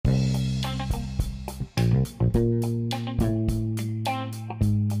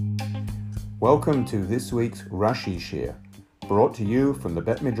Welcome to this week's Rashi Shir, brought to you from the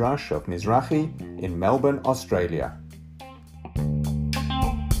Bet Midrash of Mizrahi in Melbourne, Australia.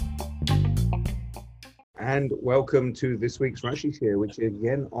 And welcome to this week's Rashi Shir, which is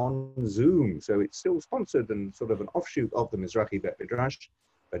again on Zoom. So it's still sponsored and sort of an offshoot of the Mizrahi Bet Midrash,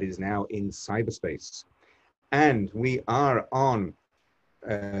 but is now in cyberspace. And we are on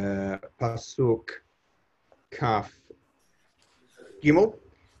Pasuk Kaf Gimel,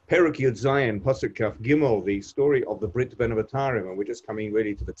 Perek Yud Zayin, Pasuk Kaf Gimel, the story of the Brit Ben Avatarim, and we're just coming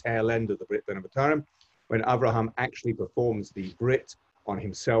really to the tail end of the Brit Ben Avatarim, when Abraham actually performs the Brit on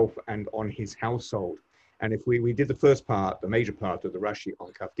himself and on his household. And if we did the first part, the major part of the Rashi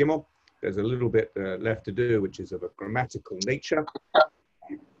on Kaf Gimel, there's a little bit left to do, which is of a grammatical nature.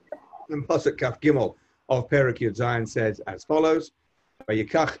 And Pasuk Kaf Gimel of Perek Yud Zayin says as follows: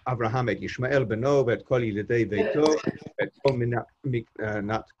 Vayikach Avraham et Yishmael beno v'et kol yilidei beito v'et kol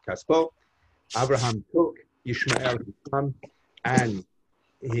minat kaspo. Abraham took Yishmael his son and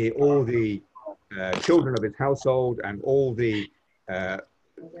all the children of his household and all the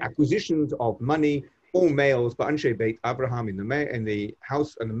acquisitions of money, all males, but Anshe Beit Abraham in the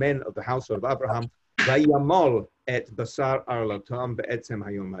house and the men of the household of Abraham. Vayamol et basar arlatam be'etzem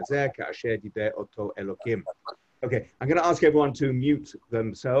hayom hazeh ka'asher diber oto Elokim. Okay, I'm going to ask everyone to mute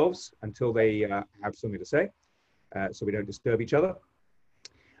themselves until they have something to say, so we don't disturb each other.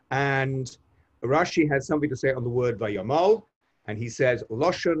 And Rashi has something to say on the word vayamal, and he says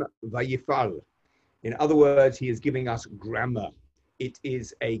loshon vayifal. In other words, he is giving us grammar. It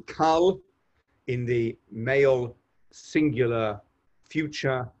is a kal in the male singular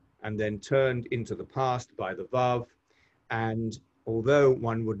future, and then turned into the past by the vav. And although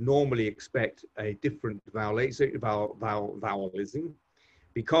one would normally expect a different vowelism,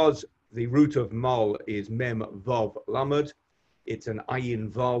 because the root of mal is mem vav lamed, it's an ayin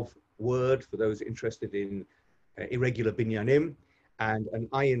vav word for those interested in irregular binyanim, and an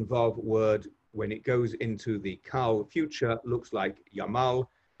ayin vav word, when it goes into the kal future, looks like yamal,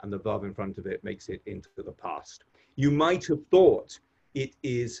 and the vav in front of it makes it into the past. You might have thought it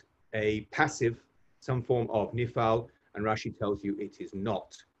is a passive, some form of nifal, and Rashi tells you it is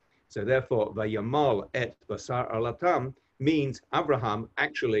not. So therefore, vayamal et basar alatam means Abraham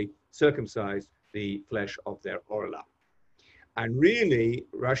actually circumcised the flesh of their orla. And really,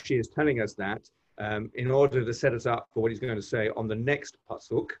 Rashi is telling us that in order to set us up for what he's going to say on the next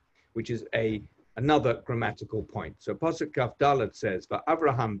pasuk, which is another grammatical point. So pasuk Kaf Dalet says,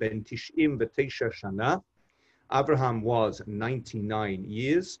 "Abraham ben tish'im v'teisha shana." Abraham was 99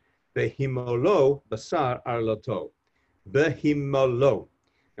 years. Behimolo basar arlato. Behimolo.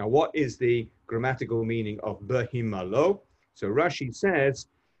 Now, what is the grammatical meaning of behimolo? So Rashi says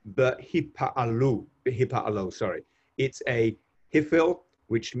behipa'alu. Behipa'alo, sorry. It's a hifil,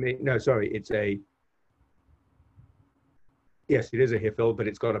 which means, yes, it is a hifil, but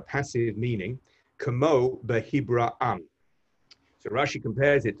it's got a passive meaning. Kamo behibra'am. So Rashi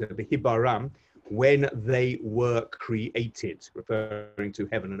compares it to behibaram, when they were created, referring to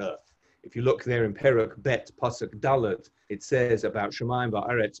heaven and earth. If you look there in Perek Bet Pasuk Dalet, it says about Shemayim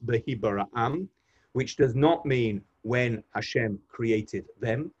Va'aretz behibara'am, which does not mean when Hashem created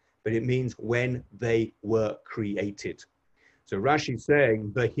them, but it means when they were created. So Rashi is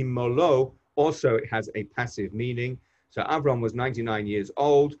saying behimolo also has a passive meaning. So Avram was 99 years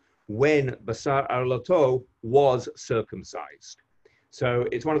old when Basar Arlato was circumcised. So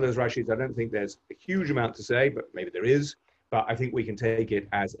it's one of those Rashis, I don't think there's a huge amount to say, but maybe there is. But I think we can take it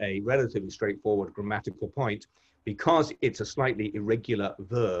as a relatively straightforward grammatical point, because it's a slightly irregular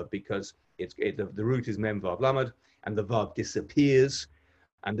verb, because the root is mem vav lamed, and the vav disappears,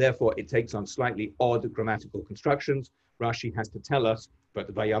 and therefore it takes on slightly odd grammatical constructions. Rashi has to tell us, but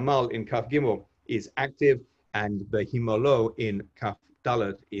the vayamal in Kaf Gimel is active, and behimolo in Kaf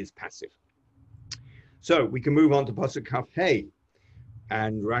Dalet is passive. So we can move on to Pasuk Kaf Hey.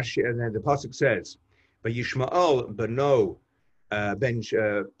 And Rashi, and then the pasuk says, "Vayishmael beno ben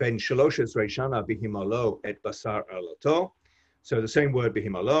shalosh esrei shana bihimalo et basar alato." So the same word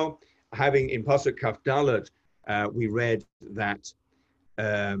bihimalo. Having in pasuk Kaf Dalet, we read that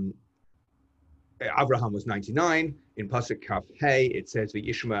Abraham was 99. In pasuk Kaf Hey, it says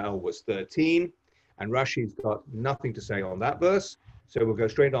Ishmael was 13, and Rashi's got nothing to say on that verse. So we'll go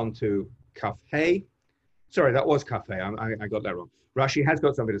straight on to Kaf Hey. Sorry, that was Kaf Hey. I got that wrong. Rashi has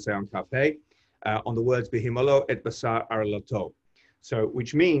got something to say on Kaf Hey, on the words behimalo et basar arlato. So,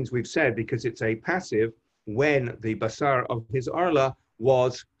 which means we've said, because it's a passive, when the basar of his arla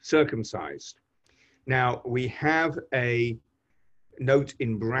was circumcised. Now we have a note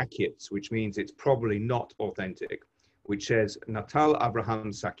in brackets, which means it's probably not authentic, which says Natal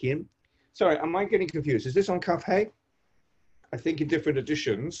Abraham Sakin. Sorry, am I getting confused? Is this on Kaf Hey? I think in different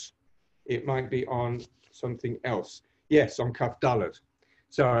editions, it might be on something else. Yes, on Kaf Dalet.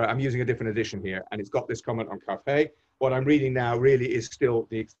 Sorry, I'm using a different edition here, and it's got this comment on Kaf Hey. What I'm reading now really is still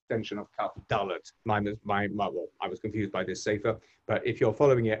the extension of Kaf Dalet. Well, I was confused by this sefer, but if you're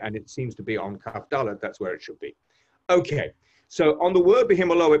following it and it seems to be on Kaf Dalet, that's where it should be. Okay, so on the word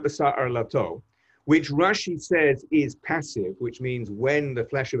Behimalo et Basar Arlato, which Rashi says is passive, which means when the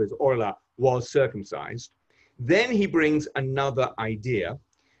flesh of his orla was circumcised, then he brings another idea,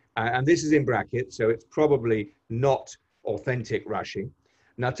 and this is in brackets, so it's probably not authentic Rashi.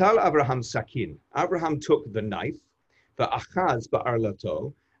 Natal Abraham Sakin. Abraham took the knife, va'achaz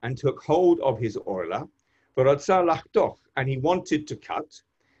ba'arlato, and took hold of his orla, v'ratzah lachtoch, and he wanted to cut.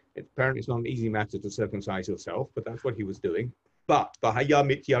 Apparently it's not an easy matter to circumcise yourself, but that's what he was doing. But v'haya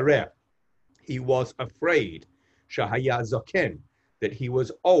mityarer, he was afraid, shahaya zoken, that he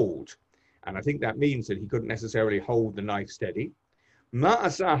was old. And I think that means that he couldn't necessarily hold the knife steady.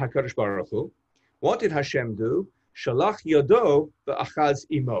 Ma'asah HaKadosh Baruch Hu, what did Hashem do? Shalach yado v'achaz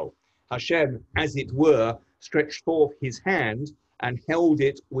imo. Hashem, as it were, stretched forth his hand and held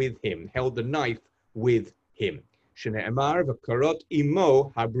it with him, held the knife with him. Shne'emar v'karot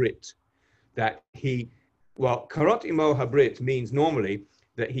imo habrit. That he, well, karot imo habrit means normally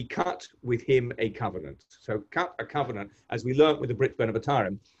that he cut with him a covenant. So cut a covenant, as we learnt with the Brit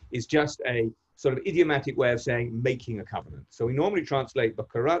Benavatrim, is just a sort of idiomatic way of saying making a covenant. So we normally translate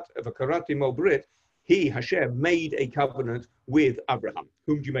v'karat imo brit, he, Hashem, made a covenant with Abraham.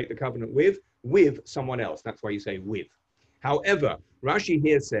 Whom do you make the covenant with? With someone else. That's why you say with. However, Rashi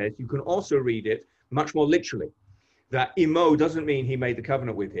here says, you can also read it much more literally, that imo doesn't mean he made the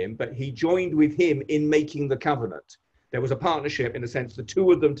covenant with him, but he joined with him in making the covenant. There was a partnership in the sense the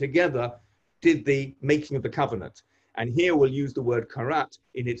two of them together did the making of the covenant. And here we'll use the word karat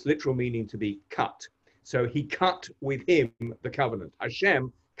in its literal meaning to be cut. So he cut with him the covenant.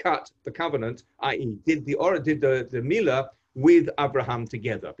 Hashem cut the covenant, i.e. did the milah with Abraham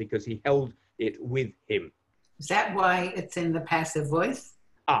together because he held it with him. Is that why it's in the passive voice?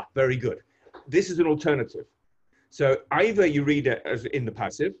 Ah, very good. This is an alternative. So either you read it as in the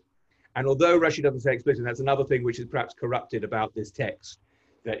passive, and although Rashi doesn't say explicitly, that's another thing which is perhaps corrupted about this text,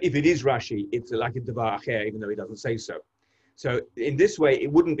 that if it is Rashi, it's like a Devar Acher, even though he doesn't say so. So in this way,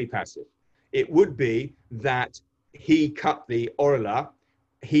 it wouldn't be passive. It would be that he cut the orla,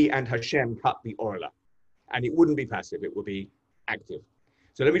 he and Hashem cut the orla. And it wouldn't be passive, it would be active.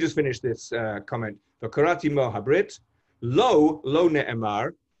 So let me just finish this comment. V'karati mo habrit, lo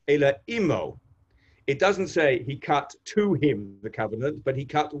ne'emar, ela imo. It doesn't say he cut to him the covenant, but he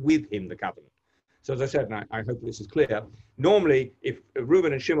cut with him the covenant. So as I said, and I hope this is clear, normally if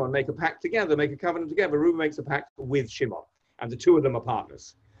Reuben and Shimon make a pact together, make a covenant together, Reuben makes a pact with Shimon, and the two of them are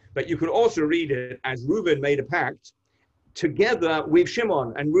partners. But you could also read it as Reuben made a pact together with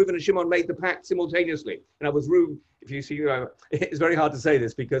Shimon, and Reuben and Shimon made the pact simultaneously. And that was Reuben, if you see, it's very hard to say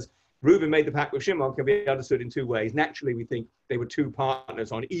this because Reuben made the pact with Shimon can be understood in two ways. Naturally, we think they were two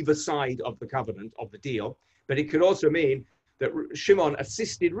partners on either side of the covenant, of the deal, but it could also mean that Shimon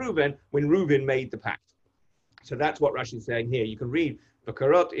assisted Reuben when Reuben made the pact. So that's what Rashi is saying here. You can read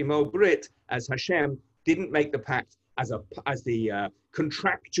V'karot imo brit as Hashem didn't make the pact as the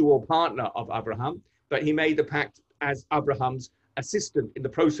contractual partner of Abraham, but he made the pact as Abraham's assistant in the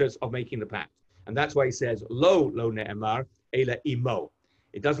process of making the pact. And that's why he says, lo ne'emar, ela imo.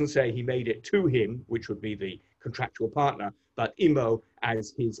 It doesn't say he made it to him, which would be the contractual partner, but imo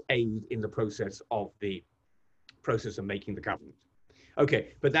as his aid in the process of making the covenant.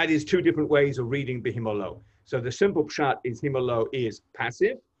 Okay, but that is two different ways of reading Behimalo. So the simple pshat is Himalo is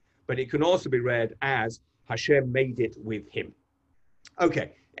passive, but it can also be read as Hashem made it with him.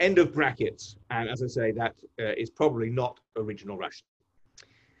 Okay, end of brackets. And as I say, that is probably not original Rashi.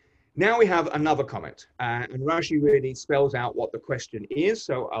 Now we have another comment, and Rashi really spells out what the question is,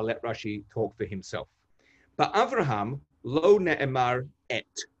 so I'll let Rashi talk for himself. But Avraham lo ne'emar et.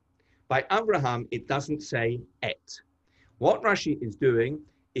 By Abraham, it doesn't say et. What Rashi is doing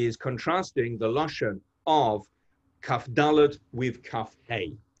is contrasting the lashon of Kaf Daled with Kaf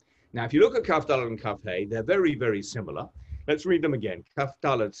Hey. Now, if you look at Kaf Daled and Kaf Hey, they're very, very similar. Let's read them again. Kaf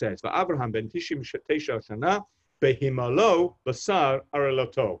Daled says, "Abraham ben tishim tesha shana behimalo basar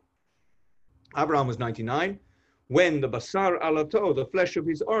aralato." Abraham was 99 when the basar alato, the flesh of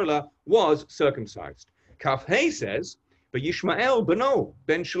his orla, was circumcised. Kaf Hey says, "Yishmael beno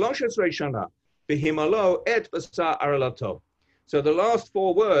ben shalosh esrei shana behimalo et basar aralato." So the last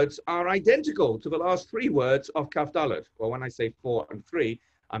four words are identical to the last three words of Kaf Dalet. Well, when I say 4 and 3,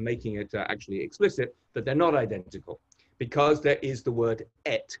 I'm making it actually explicit that they're not identical because there is the word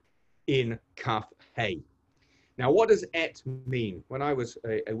et in Kaf Hey. Now, what does et mean? When I was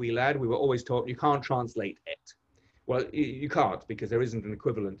a wee lad, we were always taught you can't translate et. Well, you can't because there isn't an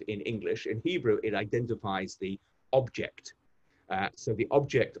equivalent in English. In Hebrew, it identifies the object. So the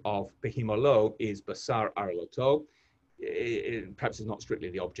object of behimolo is basar arloto. Perhaps it's not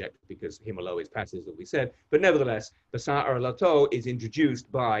strictly the object because himolo is passive, as we said, but nevertheless, basar arloto is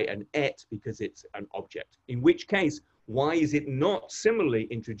introduced by an et because it's an object. In which case, why is it not similarly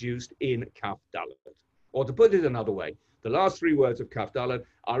introduced in Kaf Dalet? Or to put it another way, the last three words of Kaf Dalet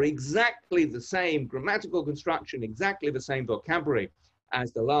are exactly the same grammatical construction, exactly the same vocabulary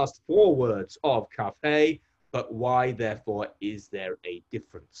as the last four words of Kaf Hey, but why, therefore, is there a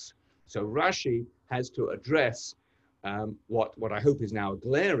difference? So Rashi has to address what I hope is now a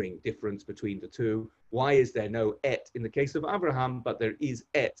glaring difference between the two. Why is there no et in the case of Abraham, but there is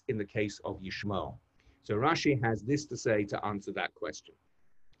et in the case of Yishmael? So Rashi has this to say to answer that question.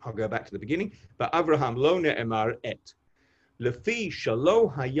 I'll go back to the beginning. But Abraham lo ne'emar et. Lefi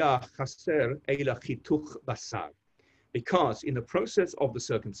shalo haya chaser ela chituch basar. Because in the process of the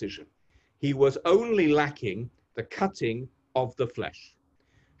circumcision, he was only lacking the cutting of the flesh.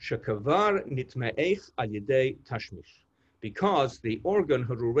 Shekavar nitme'ech al yedei tashmish. Because the organ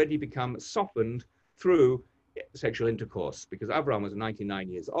had already become softened through sexual intercourse. Because Abraham was 99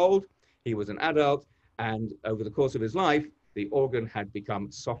 years old, he was an adult, and over the course of his life, the organ had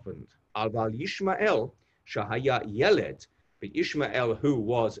become softened. Alval Yishmael shahaya yeled. But Ishmael, who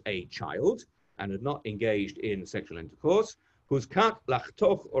was a child and had not engaged in sexual intercourse, whose kat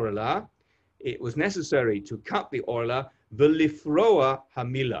lachtoch orla, it was necessary to cut the orla, velifroa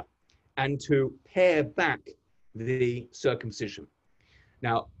hamila, and to pare back the circumcision.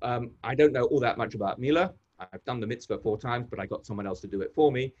 Now, I don't know all that much about Mila. I've done the mitzvah 4 times, but I got someone else to do it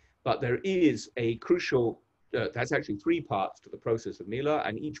for me. But there is a crucial, that's actually 3 parts to the process of Mila,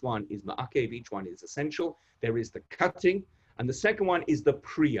 and each one is ma'akev, each one is essential. There is the cutting, and the second one is the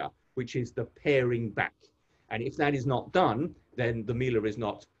priya, which is the paring back. And if that is not done, then the Mila is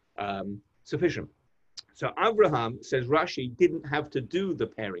not sufficient. So Abraham, says Rashi, didn't have to do the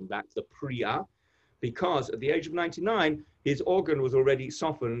paring back, the priya, because at the age of 99, his organ was already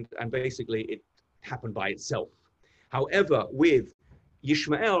softened and basically it happened by itself. However, with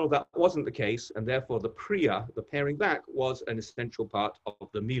Yishmael, that wasn't the case, and therefore the priya, the paring back, was an essential part of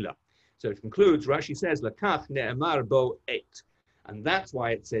the Mila. So it concludes, Rashi says, Lakach ne'emar bo et. And that's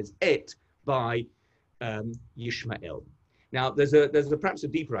why it says et by Yishmael. Now, there's perhaps a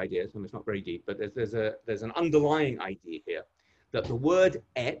deeper idea, and it's not very deep, but there's an underlying idea here that the word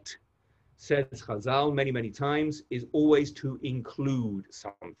et, says Chazal many, many times, is always to include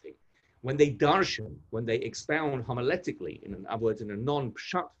something. When they darshan, when they expound homiletically, in other words, in a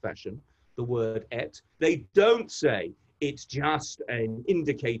non-pshat fashion, the word et, they don't say it's just an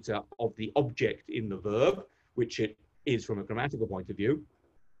indicator of the object in the verb, which it is from a grammatical point of view,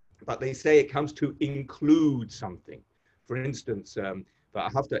 but they say it comes to include something. For instance,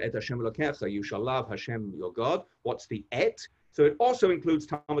 V'ahavta et Hashem Elokecha, you shall love Hashem your God. What's the et? So it also includes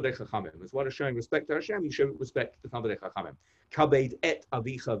Talmidei Chachamim. As well as showing respect to Hashem, you show respect to Talmidei Chachamim. Kabed et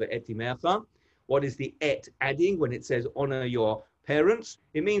avicha ve'et imecha. What is the et adding when it says honor your parents?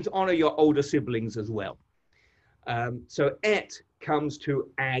 It means honor your older siblings as well. So et comes to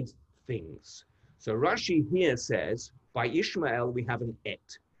add things. So Rashi here says, by Ishmael we have an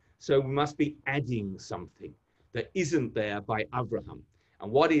et. So we must be adding something that isn't there by Abraham. And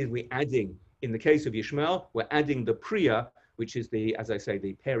what is we adding in the case of Ishmael? We're adding the priya, which is the, as I say,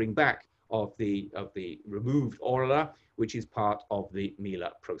 the paring back of the removed orla, which is part of the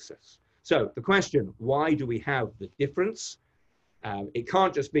Mila process. So the question, why do we have the difference? It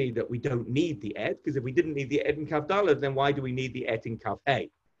can't just be that we don't need the et, because if we didn't need the et in Kaf Dalet, then why do we need the et in Kaf Hey?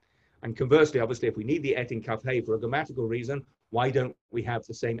 And conversely, obviously, if we need the et in Kaf Hey for a grammatical reason, why don't we have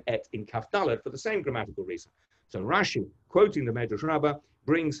the same et in Kaf Dalet for the same grammatical reason? So Rashi, quoting the Medrash Rabbah,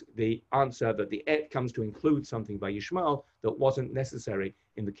 brings the answer that the et comes to include something by Yishmael that wasn't necessary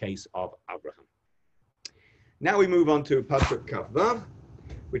in the case of Abraham. Now we move on to Pasuk Kaf Vav,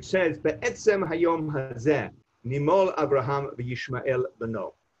 which says, Be'etzem hayom hazeh nimol Abraham v'Yishmael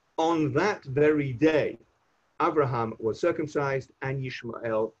beno. On that very day, Abraham was circumcised and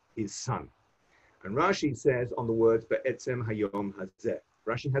Yishmael his son. And Rashi says on the words Be'etzem hayom hazeh.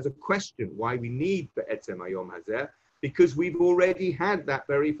 Rashi has a question why we need Be'etzem hayom hazeh, because we've already had that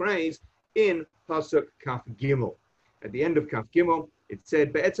very phrase in Pasuk Kaf Gimel. At the end of Kaf Gimel, it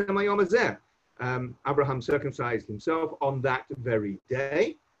said Be'etzem hayom hazeh. Abraham circumcised himself on that very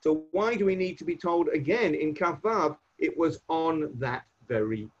day. So why do we need to be told again in Kaf Vav it was on that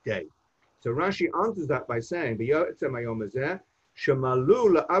very day? So Rashi answers that by saying, Shemalu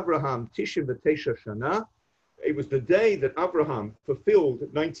Abraham Tishin v'Tesha Shana. It was the day that Abraham fulfilled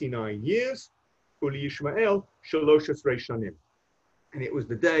 99 years, Uli Yishmael Shalosh Esrei Shanim. And it was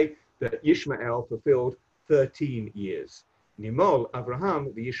the day that Yishmael fulfilled 13 years. Nimol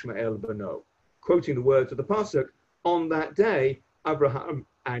Abraham the Yishmael Bano. Quoting the words of the Pasuk, on that day, Abraham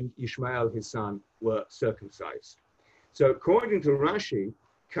and Yishmael, his son, were circumcised. So according to Rashi,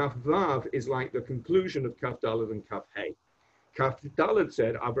 Kaf Vav is like the conclusion of Kaf Daled and Kaf Hey. Kaf Daled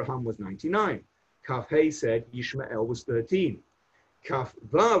said Abraham was 99. Kaf Hey said Yishmael was 13. Kaf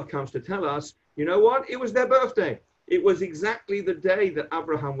Vav comes to tell us, you know what? It was their birthday. It was exactly the day that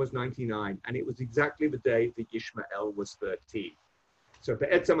Abraham was 99, and it was exactly the day that Yishmael was 13. So for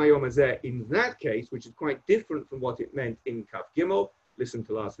Etzem Hayom Hazeh, in that case, which is quite different from what it meant in Kaf Gimel, listen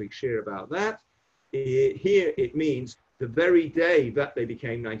to last week's share about that, here it means the very day that they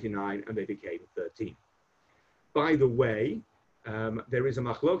became 99 and they became 13. By the way, there is a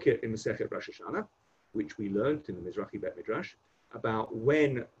machloket in Masechet Rosh Hashanah, which we learned in the Mizrahi Bet Midrash, about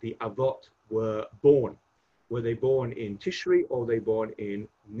when the Avot were born. Were they born in Tishri or were they born in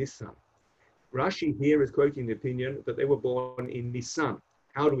Nisan? Rashi here is quoting the opinion that they were born in Nisan.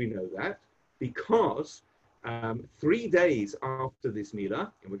 How do we know that? Because 3 days after this Milah,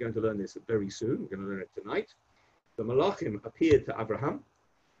 and we're going to learn this very soon, we're going to learn it tonight, the Malachim appeared to Abraham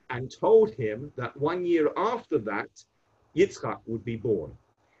and told him that 1 year after that, Yitzchak would be born.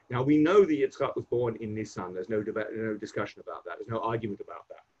 Now we know that Yitzchak was born in Nisan. There's no debate, no discussion about that. There's no argument about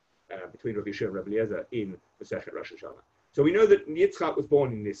that between Rabbi Yishua and Rabbi Eliezer in Masechet Rosh Hashanah. So we know that Yitzchak was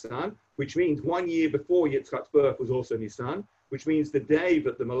born in Nisan, which means 1 year before Yitzchak's birth was also Nisan, which means the day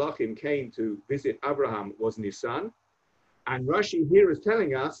that the Malachim came to visit Abraham was Nisan. And Rashi here is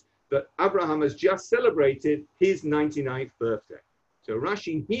telling us that Abraham has just celebrated his 99th birthday. So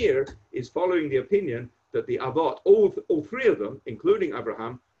Rashi here is following the opinion that the Avot, all three of them, including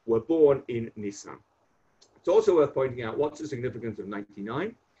Abraham, were born in Nisan. It's also worth pointing out, what's the significance of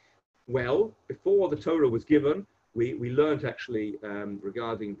 99? Well, before the Torah was given, we learned actually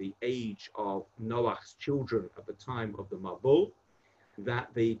regarding the age of Noach's children at the time of the Mabul,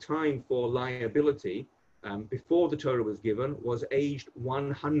 that the time for liability before the Torah was given was aged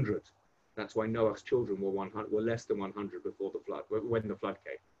 100. That's why Noach's children were less than 100 before the flood, when the flood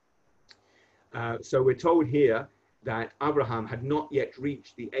came. So we're told here that Abraham had not yet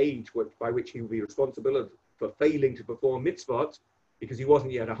reached the age by which he would be responsible for failing to perform mitzvot, because he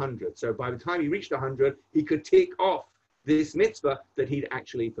wasn't yet 100. So by the time he reached 100, he could tick off this mitzvah that he'd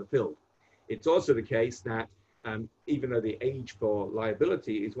actually fulfilled. It's also the case that even though the age for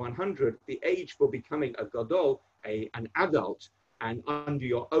liability is 100, the age for becoming a gadol, an adult, and under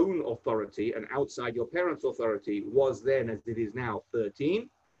your own authority and outside your parents' authority was then, as it is now, 13.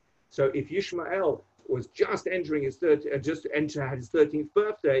 So if Yishmael was just entering his had his 13th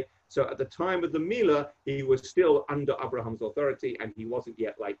birthday, so at the time of the Milah, he was still under Abraham's authority, and he wasn't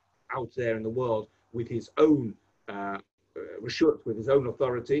yet like out there in the world with his own reshut, with his own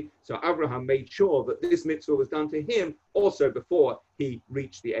authority. So Abraham made sure that this mitzvah was done to him also before he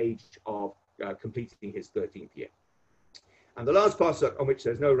reached the age of completing his 13th year. And the last pasuk on which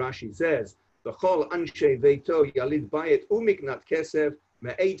there's no Rashi says, "V'chol anshe veito yalid bayit umiknat kesev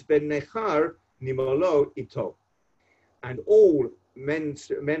me'eit ben nechar nimolo ito." And all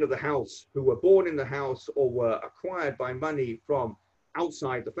men of the house who were born in the house or were acquired by money from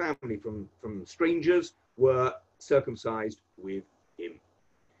outside the family, from strangers, were circumcised with him.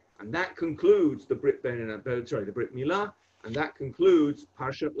 And that concludes the Brit Milah, and that concludes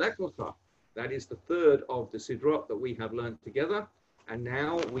Parshat Lech Lecha. That is the third of the Sidrot that we have learned together. And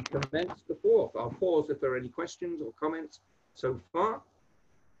now we commence the fourth. I'll pause if there are any questions or comments so far.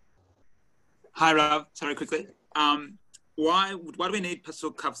 Hi, Rav. Sorry, quickly. Why do we need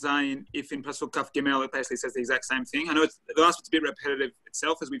Pasuk Kaf Zayin if in Pasuk Kaf Gimel it basically says the exact same thing? I know the last one's a bit repetitive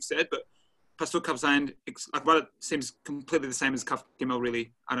itself, as we've said, but Pasuk Kaf Zayin, it seems completely the same as Kaf Gimel,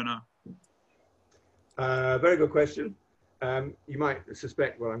 really. I don't know. Very good question. You might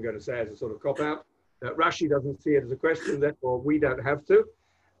suspect what I'm going to say as a sort of cop-out. Rashi doesn't see it as a question, therefore we don't have to,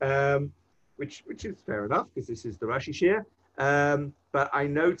 which is fair enough, because this is the Rashi share. But I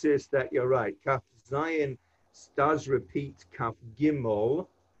noticed that you're right. Kaf Zayin does repeat Kaf Gimel,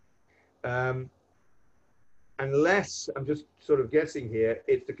 unless, I'm just sort of guessing here,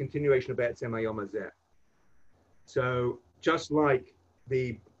 it's the continuation of Be'etzem Hayom Hazeh. So just like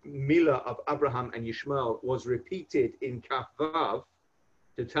the Milah of Abraham and Yishmael was repeated in Kaf Vav,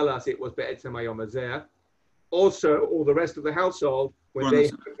 to tell us it was Be'etzem Hayom Hazeh. Also, all the rest of the household, when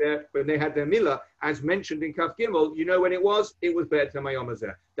they had their milah, as mentioned in Kaf Gimel, you know when it was? It was Be'etzem Hayom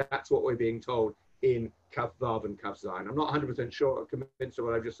Hazeh. That's what we're being told in Kaf Vav and Kaf Zayin. I'm not 100% sure or convinced of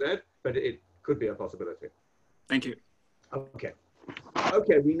what I've just said, but it could be a possibility. Thank you. Okay.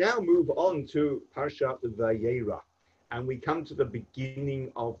 Okay, we now move on to Parshat Vayera, and we come to the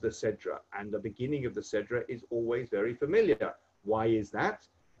beginning of the Sedra. And the beginning of the Sedra is always very familiar. Why is that?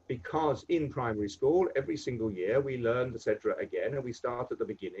 Because in primary school, every single year, we learn the Sedra again, and we start at the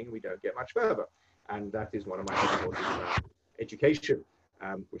beginning, we don't get much further. And that is one of my difficulties about education,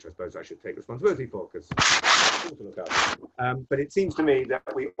 which I suppose I should take responsibility for, because it's to look at. But it seems to me that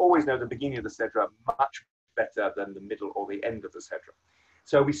we always know the beginning of the Sedra much better than the middle or the end of the Sedra.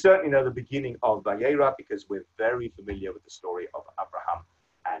 So we certainly know the beginning of Vayera because we're very familiar with the story of Abraham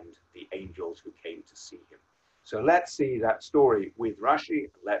and the angels who came to see him. So let's see that story with Rashi.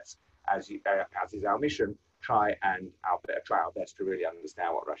 Let's, as is our mission, try our best to really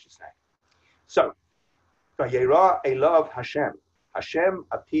understand what Rashi is saying. So, Vayera Elav Hashem. Hashem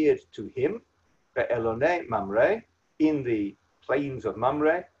appeared to him, Be'elonei Mamre, in the plains of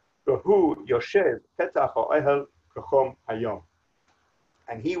Mamre, Behu Yoshev Petach Ha'ehel Kachom Hayom.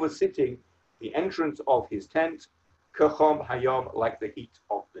 And he was sitting the entrance of his tent, Kachom Hayom, like the heat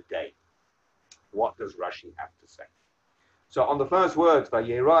of the day. What does Rashi have to say? So on the first words,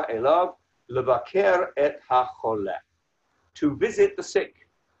 Vayera Elav, Levaker et HaCholeh, to visit the sick.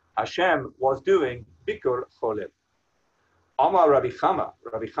 Hashem was doing Bikur Cholim. Amar Rabbi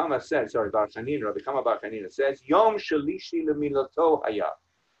Chama said, Bar Chama Bar Chanina says, Yom Shalishi Lemilato Haya.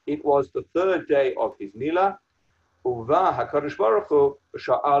 It was the third day of his milah, Uva HaKadosh Baruch Hu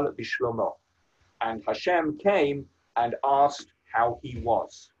Sha'al Bishlomo. And Hashem came and asked how he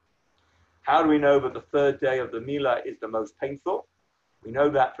was. How do we know that the third day of the milah is the most painful? We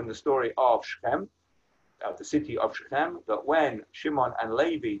know that from the story of Shechem, of the city of Shechem, that when Shimon and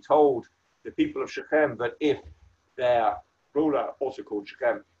Levi told the people of Shechem that if their ruler, also called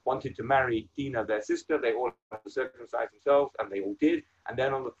Shechem, wanted to marry Dinah, their sister, they all had to circumcise themselves, and they all did. And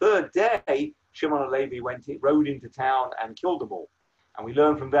then on the third day, Shimon and Levi rode into town and killed them all. And we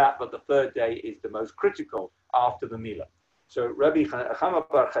learn from that the third day is the most critical after the milah. So Rabbi Chama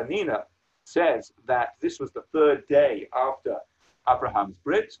Bar Chanina says that this was the third day after Abraham's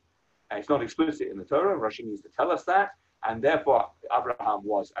Brit, and it's not explicit in the Torah. Rashi needs to tell us that, and therefore Abraham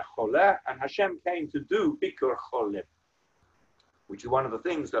was a choleh, and Hashem came to do Bikur Cholim, which is one of the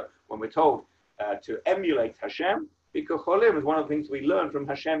things that when we're told to emulate Hashem, Bikur Cholim is one of the things we learn from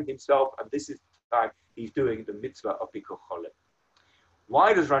Hashem himself, and this is the time he's doing the mitzvah of Bikur Cholim.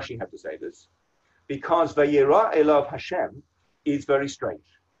 Why does Rashi have to say this? Because Vayera Elav Hashem is very strange.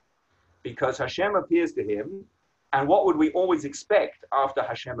 Because Hashem appears to him, and what would we always expect after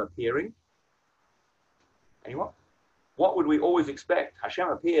Hashem appearing? Anyone? What would we always expect? Hashem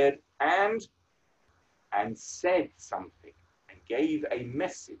appeared and said something, and gave a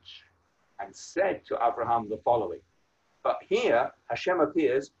message, and said to Abraham the following. But here, Hashem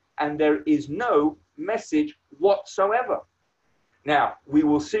appears, and there is no message whatsoever. Now, we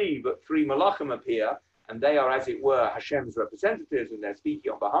will see that three malachim appear, and they are, as it were, Hashem's representatives, and they're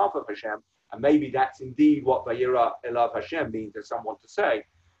speaking on behalf of Hashem, and maybe that's indeed what Vayera Elav Hashem means. There's someone to say.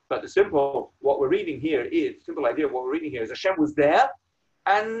 But the simple idea of what we're reading here is Hashem was there,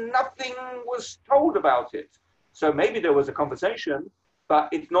 and nothing was told about it. So maybe there was a conversation, but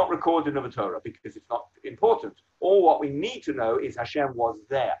it's not recorded in the Torah because it's not important. All what we need to know is Hashem was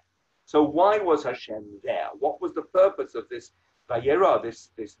there. So why was Hashem there? What was the purpose of this Vayera,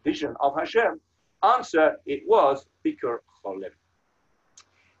 this vision of Hashem? Answer, it was Bikur Cholim.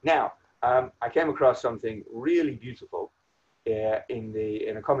 Now, I came across something really beautiful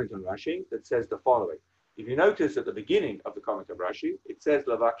in a comment on Rashi that says the following. If you notice at the beginning of the comment of Rashi, it says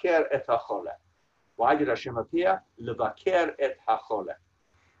Levaker et HaCholeh. Why did Hashem appear? Levaker et HaCholeh.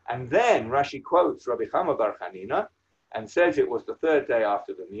 And then Rashi quotes Rabbi Chama Bar Chanina and says it was the third day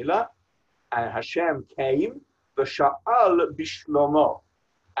after the milah, and Hashem came, v'sha'al bishlomo,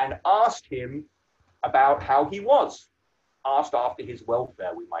 and asked him about how he was, asked after his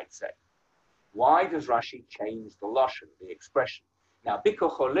welfare, we might say. Why does Rashi change the lashon, the expression? Now,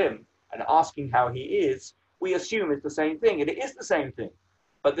 Bikur Cholim and asking how he is, we assume it's the same thing, and it is the same thing.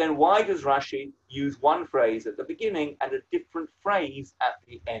 But then why does Rashi use one phrase at the beginning and a different phrase at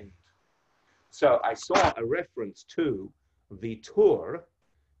the end? So I saw a reference to the Torah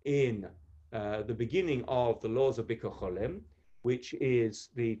in the beginning of the laws of Bikur Cholim, which is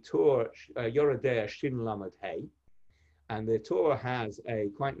the Torah Yoredei Shin Lamed Hey. And the Torah has a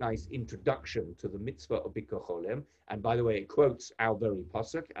quite nice introduction to the mitzvah of Bikkur Cholim. And by the way, it quotes our very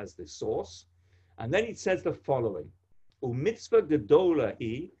pasuk as the source. And then it says the following: "U'mitzvah gedola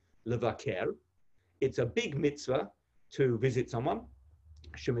hi levaker." It's a big mitzvah to visit someone.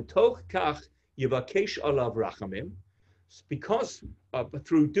 Shemitoch kach yivakesh alav rachamim. Because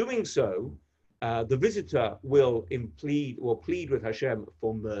through doing so, the visitor will plead with Hashem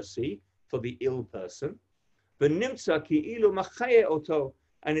for mercy for the ill person. And it's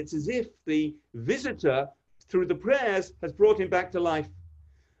as if the visitor, through the prayers, has brought him back to life.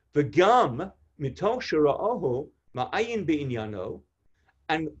 And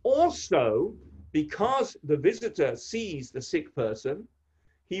also, because the visitor sees the sick person,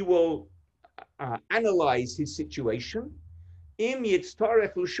 he will analyze his situation.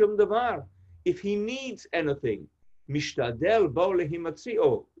 If he needs anything,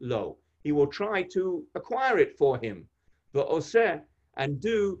 he will try to acquire it for him. And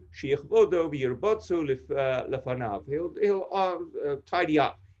do he'll tidy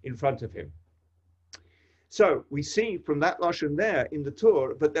up in front of him. So we see from that lashon there in the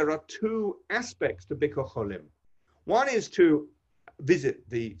Torah, but there are two aspects to Bikkur Cholim. One is to visit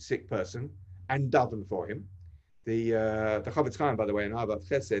the sick person and daven for him. The Chavetz Chaim, by the way, in Ahavat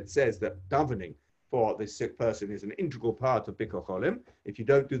Chesed says that davening for this sick person is an integral part of Bikkur Cholim. If you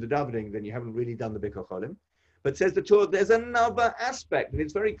don't do the davening, then you haven't really done the Bikkur Cholim. But says the Torah, there's another aspect, and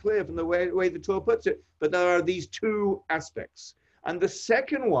it's very clear from the way the Torah puts it, but there are these two aspects. And the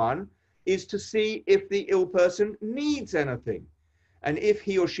second one is to see if the ill person needs anything. And if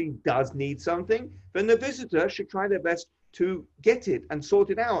he or she does need something, then the visitor should try their best to get it and sort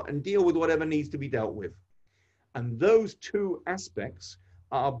it out and deal with whatever needs to be dealt with. And those two aspects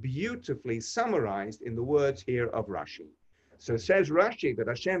are beautifully summarized in the words here of Rashi. So says Rashi that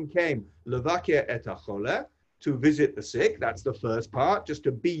Hashem came levaker et hacholeh, to visit the sick. That's the first part, just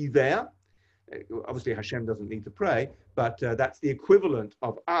to be there. Obviously Hashem doesn't need to pray, but that's the equivalent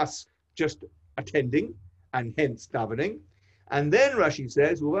of us just attending and hence davening. And then Rashi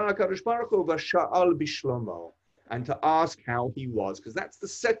says, and to ask how he was, because that's the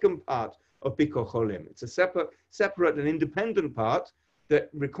second part of Bikkur Cholim. It's a separate and independent part that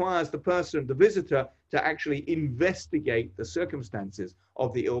requires the person, the visitor, to actually investigate the circumstances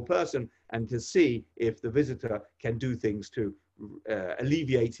of the ill person and to see if the visitor can do things to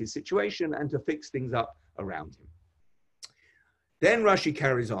alleviate his situation and to fix things up around him. Then Rashi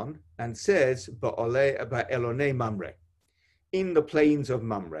carries on and says, Elonei Mamre, in the plains of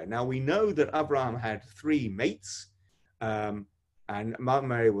Mamre. Now we know that Abraham had three mates, and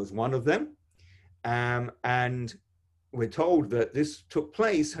Mamre was one of them. And we're told that this took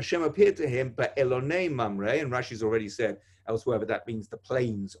place, Hashem appeared to him, but Elonei Mamre, and Rashi's already said elsewhere, but that means the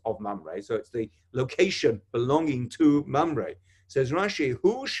plains of Mamre. So it's the location belonging to Mamre. Says Rashi,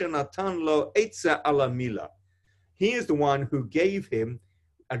 Hu shenatan lo etza ala mila. He is the one who gave him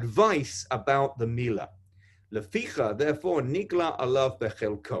advice about the Milah. Leficha, therefore, nigla alav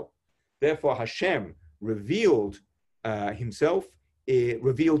bechelko. Therefore, Hashem revealed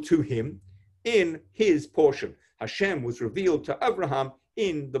revealed to him in his portion. Hashem was revealed to Abraham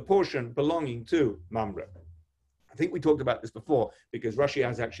in the portion belonging to Mamre. I think we talked about this before because Rashi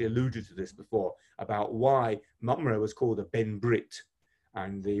has actually alluded to this before about why Mamre was called a Ben Brit.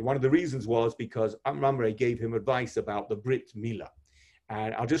 And one of the reasons was because Mamre gave him advice about the Brit Milah.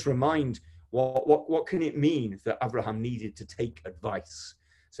 And I'll just remind, what can it mean that Abraham needed to take advice?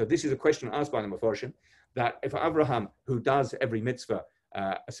 So this is a question asked by the Mefarshim, that if Abraham, who does every mitzvah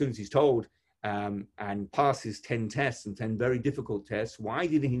as soon as he's told, and passes 10 tests and 10 very difficult tests, why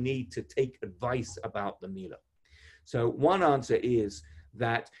did he need to take advice about the Milah? So one answer is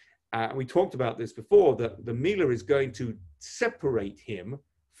that, we talked about this before, that the Milah is going to separate him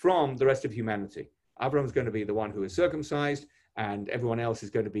from the rest of humanity. Abraham's going to be the one who is circumcised, and everyone else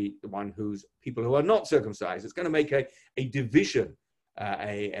is going to be the one who's people who are not circumcised. It's going to make a division,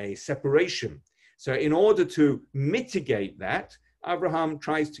 a separation. So in order to mitigate that, Abraham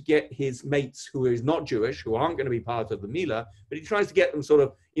tries to get his mates who is not Jewish, who aren't going to be part of the Milah, but he tries to get them sort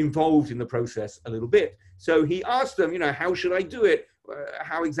of involved in the process a little bit. So he asked them, how should I do it?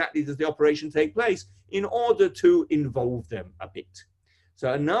 How exactly does the operation take place? In order to involve them a bit.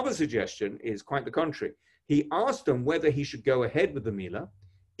 So another suggestion is quite the contrary. He asked them whether he should go ahead with the Milah,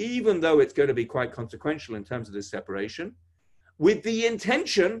 even though it's going to be quite consequential in terms of this separation, with the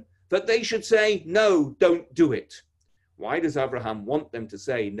intention that they should say, no, don't do it. Why does Abraham want them to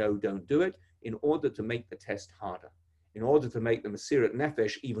say, no, don't do it? In order to make the test harder, in order to make the Mesirat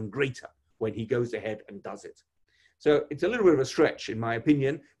Nefesh even greater when he goes ahead and does it. So it's a little bit of a stretch, in my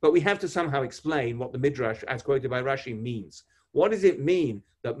opinion, but we have to somehow explain what the Midrash, as quoted by Rashi, means. What does it mean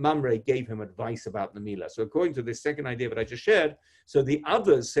that Mamre gave him advice about the Milah? So according to this second idea that I just shared, so the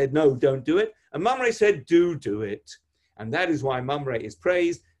others said, no, don't do it. And Mamre said, do it. And that is why Mamre is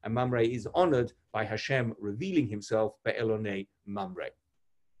praised and Mamre is honored by Hashem revealing himself by Elonei Mamre.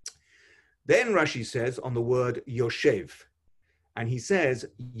 Then Rashi says on the word Yoshev, and he says,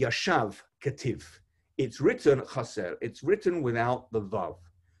 Yashav Kativ. It's written chaser, it's written without the vav.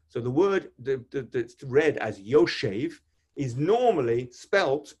 So the word that's read as Yoshev is normally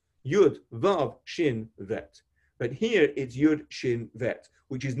spelt Yud Vav Shin Vet. But here it's Yud Shin Vet,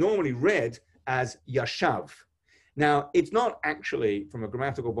 which is normally read as Yashav. Now, it's not actually, from a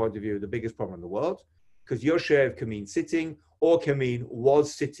grammatical point of view, the biggest problem in the world, because Yoshev can mean sitting or can mean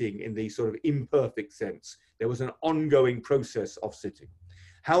was sitting in the sort of imperfect sense. There was an ongoing process of sitting.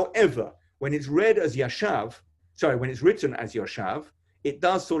 However, when it's read as Yashav, when it's written as Yoshav, it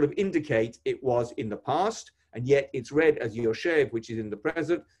does sort of indicate it was in the past, and yet it's read as Yoshev, which is in the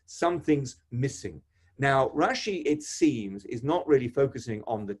present. Something's missing. Now, Rashi, it seems, is not really focusing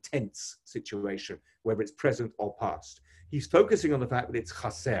on the tense situation, whether it's present or past. He's focusing on the fact that it's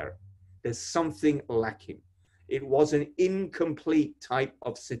chaser. There's something lacking. It was an incomplete type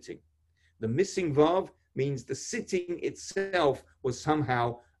of sitting. The missing vav means the sitting itself was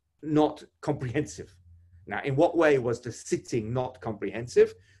somehow not comprehensive. Now, in what way was the sitting not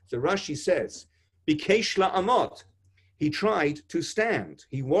comprehensive? So Rashi says, Bikesh la'amot. He tried to stand.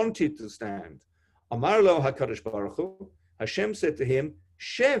 He wanted to stand. Amar lo HaKadosh Baruch Hu. Hashem said to him,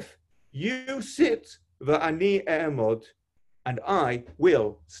 Shev, you sit, va'ani e'emod, and I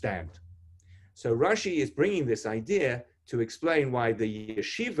will stand. So Rashi is bringing this idea to explain why the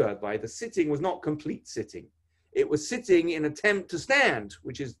yeshiva, why the sitting was not complete sitting. It was sitting in attempt to stand,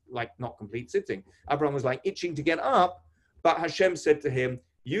 which is like not complete sitting. Abraham was like itching to get up, but Hashem said to him,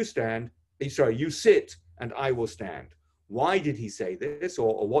 you sit, and I will stand. Why did he say this,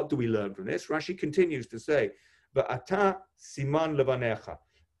 or what do we learn from this? Rashi continues to say, V'ata siman levanecha.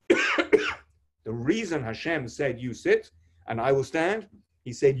 The reason Hashem said, you sit, and I will stand,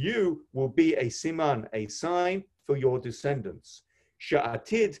 he said, you will be a siman, a sign for your descendants.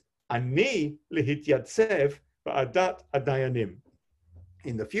 Sha'atid ani lehityatsev ba'adat adayanim.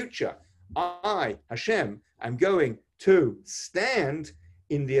 In the future, I, Hashem, am going to stand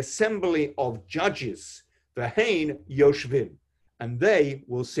in the assembly of judges, v'hein yoshvin, and they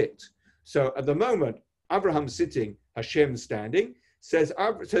will sit. So at the moment, Abraham's sitting, Hashem's standing. Says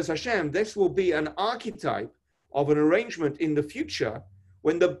Hashem, this will be an archetype of an arrangement in the future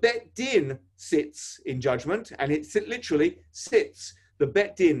when the Bet Din sits in judgment, and it literally sits. The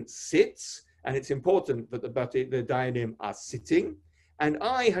Bet Din sits, and it's important that the Dayanim are sitting, and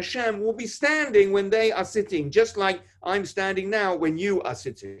I, Hashem, will be standing when they are sitting, just like I'm standing now when you are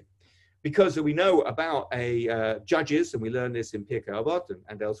sitting. Because we know about judges, and we learn this in Pirkei Avot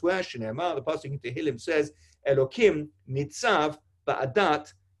and elsewhere, Shneimar, the pasuk in Tehillim says, Elokim nitzav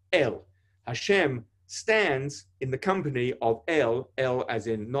ba'adat El. Hashem stands in the company of El as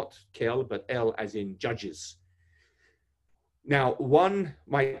in not Kel, but El as in judges. Now, one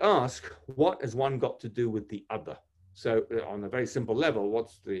might ask, what has one got to do with the other? So on a very simple level,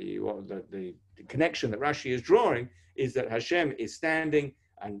 what's the connection that Rashi is drawing is that Hashem is standing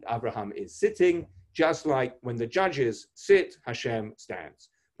and Abraham is sitting, just like when the judges sit, Hashem stands.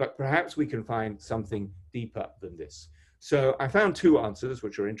 But perhaps we can find something deeper than this. So I found two answers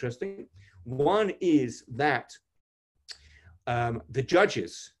which are interesting. One is that the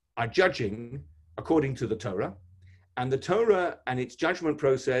judges are judging according to the Torah, and the Torah and its judgment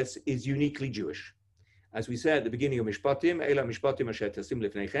process is uniquely Jewish. As we said at the beginning of Mishpatim, Eila Mishpatim asher tasim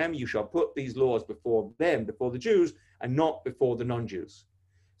lifnechem, you shall put these laws before them, before the Jews, and not before the non-Jews.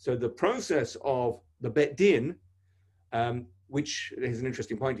 So the process of the Bet Din, which is an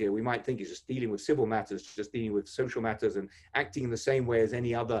interesting point here, we might think is just dealing with civil matters, just dealing with social matters and acting in the same way as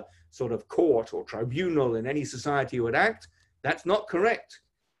any other sort of court or tribunal in any society would act. That's not correct.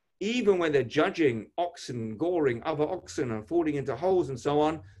 Even when they're judging oxen, goring other oxen and falling into holes and so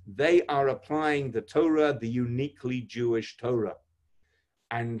on, they are applying the Torah, the uniquely Jewish Torah.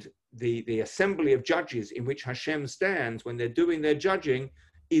 And the assembly of judges in which Hashem stands when they're doing their judging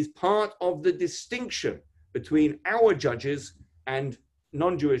is part of the distinction between our judges and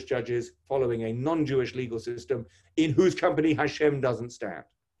non-Jewish judges following a non-Jewish legal system in whose company Hashem doesn't stand.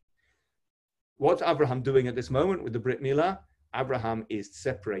 What's Abraham doing at this moment with the Brit Milah? Abraham is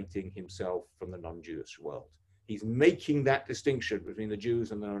separating himself from the non-Jewish world. He's making that distinction between the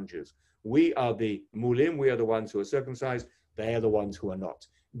Jews and the non-Jews. We are the mulim, we are the ones who are circumcised, they are the ones who are not.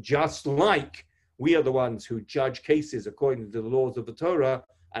 Just like We are the ones who judge cases according to the laws of the Torah,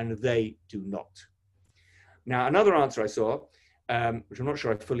 and they do not. Now, another answer I saw, which I'm not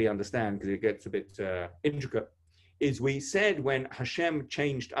sure I fully understand because it gets a bit intricate, is we said when Hashem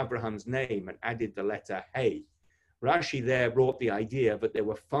changed Abraham's name and added the letter Hey, Rashi there brought the idea that there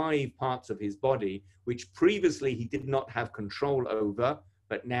were 5 parts of his body which previously he did not have control over,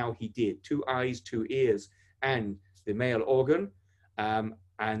 but now he did. 2 eyes, 2 ears, and the male organ,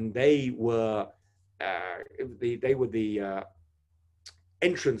 and they were the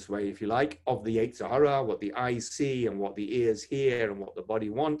entranceway, if you like, of the Yetzer Hara, what the eyes see and what the ears hear and what the body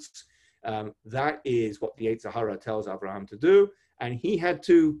wants. That is what the Yetzer Hara tells Abraham to do. And he had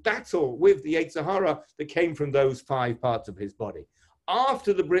to battle with the Yetzer Hara that came from those 5 parts of his body.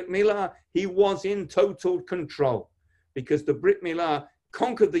 After the Brit Milah, he was in total control because the Brit Milah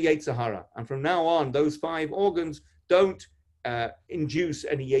conquered the Yetzer Hara. And from now on, those 5 organs don't induce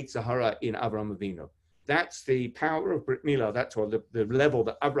any Yetzer Hara in Avraham Avinu. That's the power of Brit Milah. That's what the level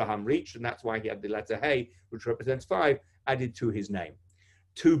that Abraham reached, and that's why he had the letter Hey, which represents 5, added to his name.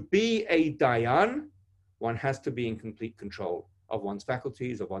 To be a Dayan, one has to be in complete control of one's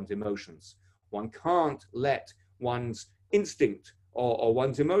faculties, of one's emotions. One can't let one's instinct or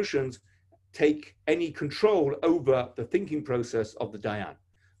one's emotions take any control over the thinking process of the Dayan.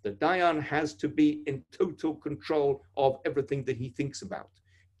 The Dayan has to be in total control of everything that he thinks about.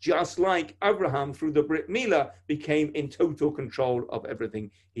 Just like Abraham, through the Brit Milah, became in total control of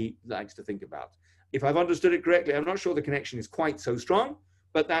everything he likes to think about. If I've understood it correctly, I'm not sure the connection is quite so strong,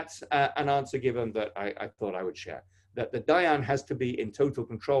 but that's an answer given that I thought I would share. That the Dayan has to be in total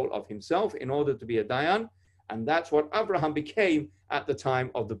control of himself in order to be a Dayan, and that's what Abraham became at the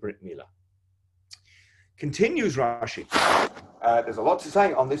time of the Brit Milah. Continues Rashi. There's a lot to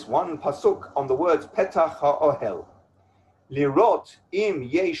say on this one pasuk on the words Petach HaOhel. Lirot im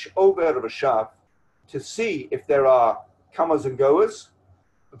yesh over v'shav, to see if there are comers and goers,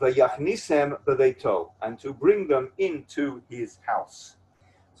 v'yachnisem b'veito, and to bring them into his house.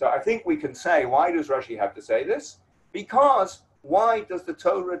 So I think we can say, why does Rashi have to say this? Because why does the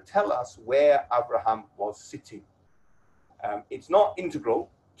Torah tell us where Abraham was sitting? It's not integral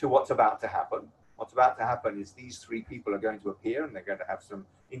to what's about to happen. What's about to happen is these 3 people are going to appear and they're going to have some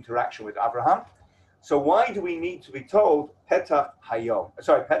interaction with Abraham. So why do we need to be told Petach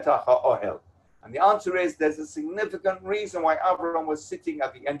HaOhel? And the answer is there's a significant reason why Abraham was sitting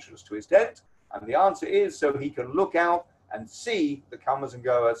at the entrance to his tent. And the answer is so he can look out and see the comers and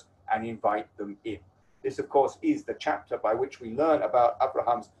goers and invite them in. This, of course, is the chapter by which we learn about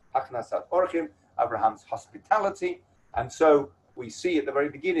Abraham's Hachnasat Orchim, Abraham's hospitality. And so we see at the very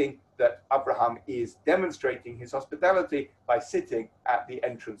beginning that Abraham is demonstrating his hospitality by sitting at the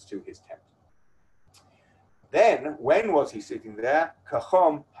entrance to his tent. Then, when was he sitting there?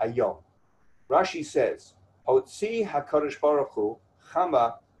 Kachom hayom. Rashi says, Hotzi HaKadosh Baruch Hu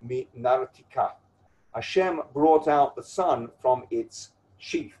chama mi nartika. Hashem brought out the sun from its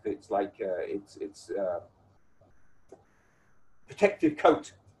sheath. It's like its protective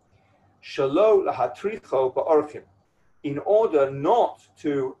coat. Shalo lahatricho ba'orchim. In order not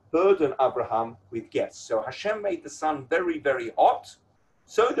to burden Abraham with guests. So Hashem made the sun very, very hot,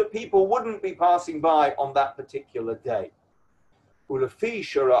 so that people wouldn't be passing by on that particular day. Ulefi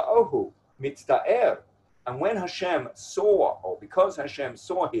shara'ohu mitzta'er. And when Hashem saw, or because Hashem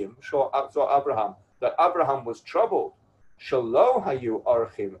saw Abraham, that Abraham was troubled, shalo hayu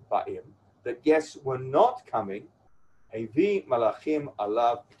archim ba'im, that guests were not coming, hevi malachim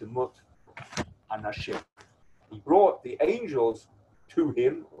alav demut anashim. He brought the angels to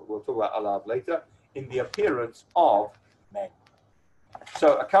him, we'll talk about alav later, in the appearance of men.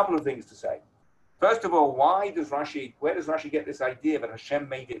 So a couple of things to say. First of all, where does Rashi get this idea that Hashem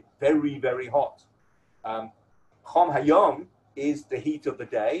made it very, very hot? Chom Hayom is the heat of the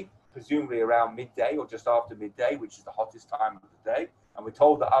day, presumably around midday or just after midday, which is the hottest time of the day. And we're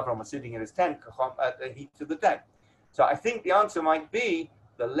told that Abraham was sitting in his tent at the heat of the day. So I think the answer might be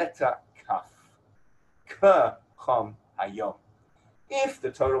the letter Kaf. Ke Chom Hayom. If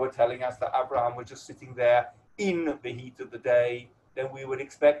the Torah were telling us that Abraham was just sitting there in the heat of the day, then we would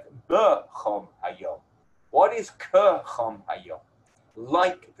expect Be-Chom Hayom. What is Ke-Chom Hayom?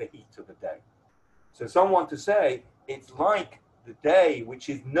 Like the heat of the day. So someone to say, it's like the day which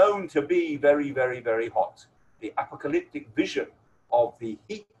is known to be very, very, very hot. The apocalyptic vision of the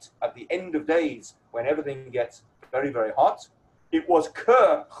heat at the end of days when everything gets very, very hot. It was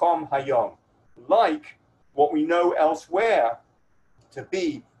Ke-Chom Hayom, like what we know elsewhere to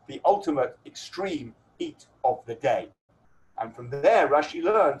be the ultimate extreme heat of the day. And from there, Rashi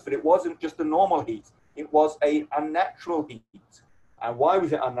learns that it wasn't just a normal heat. It was an unnatural heat. And why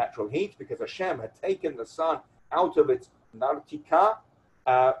was it unnatural heat? Because Hashem had taken the sun out of its nartika.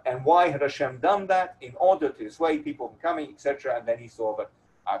 And why had Hashem done that? In order to dissuade people from coming, etc. And then he saw that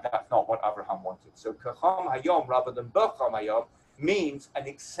that's not what Abraham wanted. So Kacham Hayom rather than Bacham Hayom means an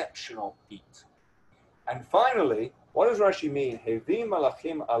exceptional heat. And finally, what does Rashi mean? Hevi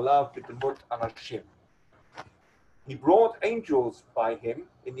malachim alav b'demut anashim. He brought angels by him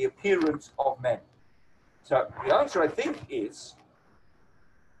in the appearance of men. So the answer, I think, is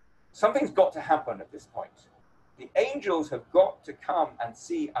something's got to happen at this point. The angels have got to come and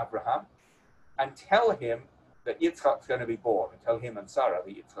see Abraham and tell him that Yitzchak's going to be born, and tell him and Sarah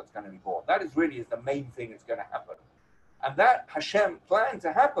that Yitzchak's going to be born. That is really the main thing that's going to happen. And that Hashem planned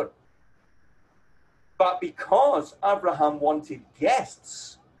to happen. But because Abraham wanted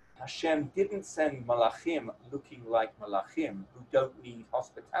guests, Hashem didn't send malachim looking like malachim who don't need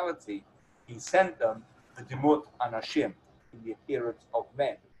hospitality. He sent them the demut anashim, in the appearance of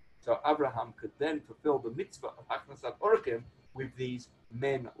men. So Abraham could then fulfill the mitzvah of Haknasat Orchim with these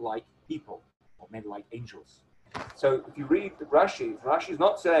men-like people, or men-like angels. So if you read the Rashi's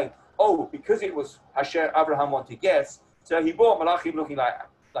not saying, oh, because it was Abraham wanted guests, so he brought malachim looking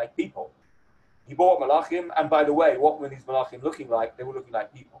like people. He brought malachim, and by the way, what were these malachim looking like? They were looking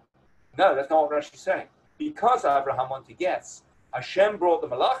like people. No, that's not what Rashi's saying. Because Abraham wanted guests, Hashem brought the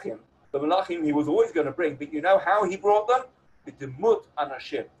malachim he was always going to bring, but you know how he brought them? The demut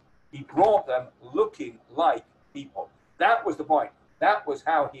anashim. He brought them looking like people. That was the point. That was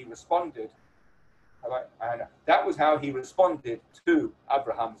how he responded. That was how he responded to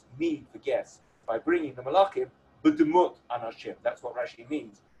Abraham's need for guests, by bringing the malachim, b'demut anashim. That's what Rashi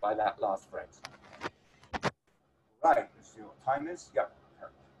means by that last phrase. Right, let's see what time is. Yep.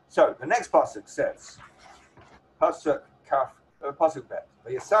 So the next pasuk says, pasuk bet.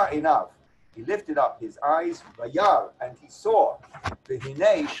 V'yasa inav. He lifted up his eyes, vayar, and he saw,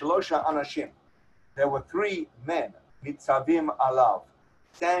 v'hinei shlosha anashim. There were three men, nitzavim alav,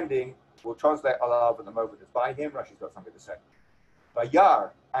 standing. We'll translate alav at the moment as by him. Rashi's got something to say.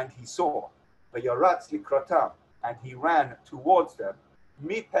 Vayar, and he saw, vayaratz likratam, and he ran towards them,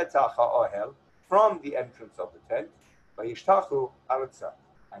 mi petach ha'ohel, from the entrance of the tent, vayishtachu aratza,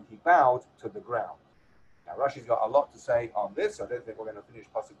 and he bowed to the ground. Now Rashi's got a lot to say on this. I don't think we're going to finish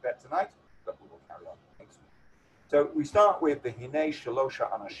pasuk bet tonight, but we will carry on next week. So we start with the Hinei Shalosha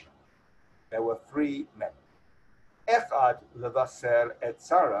Anashim. There were three men. Echad levaser et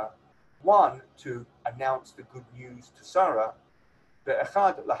Sarah, one to announce the good news to Sarah,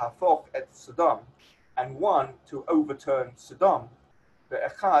 ve'echad lahafoch et Sodom, and one to overturn Sodom,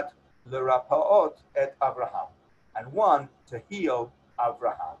 ve'echad lerapaot et Abraham, and one to heal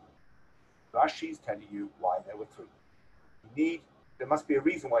Abraham. Rashi's telling you why there were three. There must be a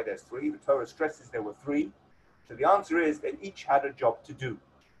reason why there's three. The Torah stresses there were three. So the answer is that each had a job to do.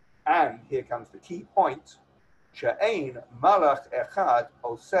 And here comes the key point. She'ein malach echad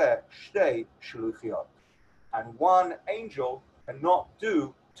oseh shtei shluchiot. And one angel cannot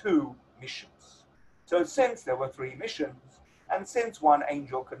do two missions. So since there were three missions, and since one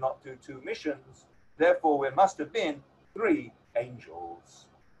angel cannot do two missions, therefore there must have been three angels.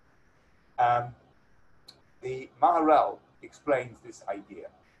 The Maharal explains this idea.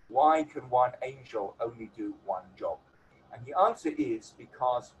 Why can one angel only do one job? And the answer is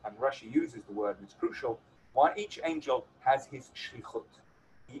because, and Rashi uses the word, and it's crucial, each angel has his shlichut.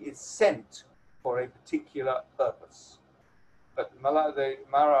 He is sent for a particular purpose. But the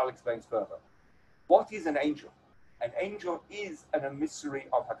Maharal explains further. What is an angel? An angel is an emissary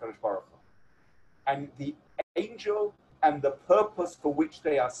of HaKadosh Baruch Hu. And the angel and the purpose for which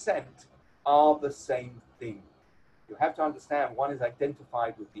they are sent are the same thing. You have to understand one is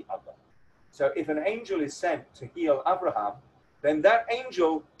identified with the other. So if an angel is sent to heal Abraham, then that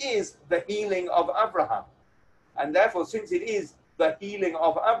angel is the healing of Abraham. And therefore, since it is the healing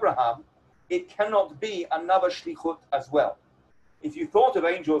of Abraham, it cannot be another shlichut as well. If you thought of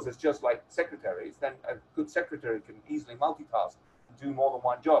angels as just like secretaries, then a good secretary can easily multitask and do more than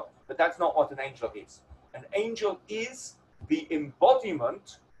one job. But that's not what an angel is. An angel is the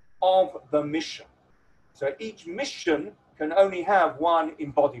embodiment of the mission. So each mission can only have one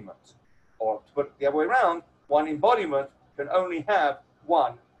embodiment. Or to put it the other way around, one embodiment can only have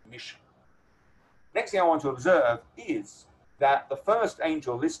one mission. Next thing I want to observe is that the first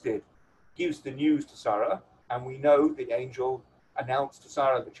angel listed gives the news to Sarah, and we know the angel announced to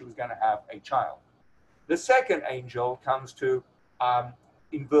Sarah that she was going to have a child. The second angel comes to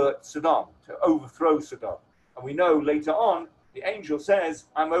invert Sodom, to overthrow Sodom. And we know later on, the angel says,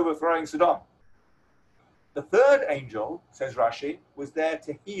 I'm overthrowing Sodom. The third angel, says Rashi, was there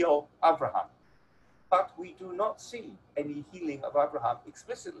to heal Abraham. but we do not see any healing of Abraham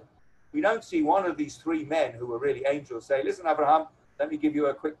explicitly. We don't see one of these three men who were really angels say, listen, Abraham, let me give you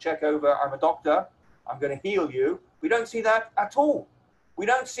a quick check over. I'm a doctor. I'm going to heal you. We don't see that at all. We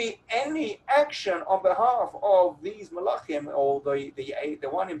don't see any action on behalf of these malachim, or the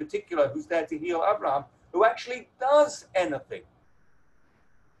one in particular who's there to heal Abraham, who actually does anything.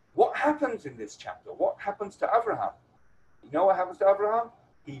 What happens in this chapter? What happens to Abraham? You know what happens to Abraham?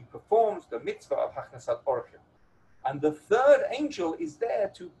 He performs the mitzvah of Hachnasat Orchim. And the third angel is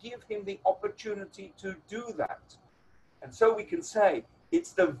there to give him the opportunity to do that. And so we can say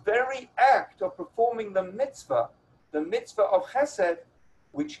it's the very act of performing the mitzvah of Chesed,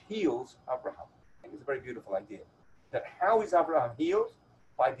 which heals Abraham. I think it's a very beautiful idea. That how is Abraham healed?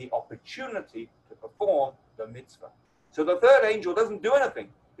 By the opportunity to perform the mitzvah. So the third angel doesn't do anything.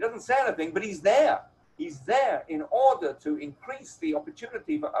 He doesn't say anything, but he's there. He's there in order to increase the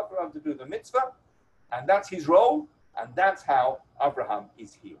opportunity for Abraham to do the mitzvah. And that's his role. And that's how Abraham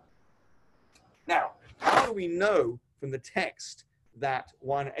is healed. Now, how do we know from the text that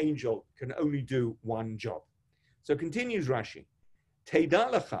one angel can only do one job? So continues Rashi.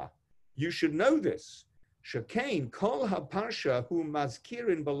 Teida lecha, you should know this. Shekain kol ha-parsha hu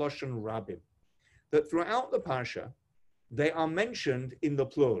mazkirin b'loshen rabim. That throughout the parsha, they are mentioned in the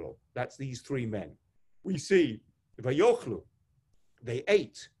plural. That's these three men. We see vayochlu, they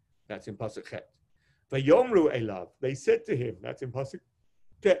ate. That's in pasuk chet. Vayomru elav, they said to him. That's in pasuk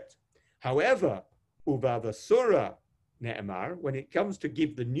tet. However, uvavasura ne'emar, when it comes to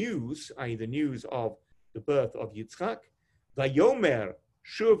give the news, i.e. the news of the birth of Yitzchak, vayomer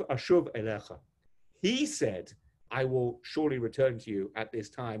shuv ashuv elecha. He said, I will surely return to you at this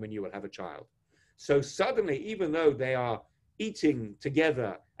time and you will have a child. So suddenly, even though they are eating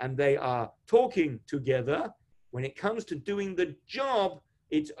together and they are talking together, when it comes to doing the job,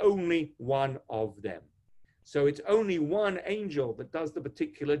 it's only one of them. So it's only one angel that does the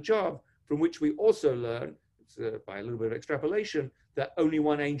particular job, from which we also learn, by a little bit of extrapolation, that only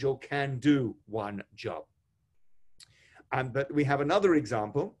one angel can do one job. But we have another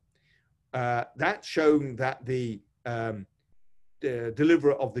example that's showing that the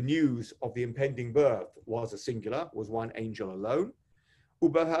deliverer of the news of the impending birth was a singular, was one angel alone.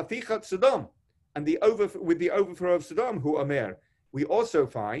 Ubahafichat Sodom, and with the overthrow of Sodom, hu Omer, we also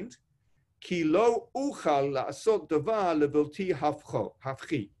find ki lo uchal la'asot davar levilti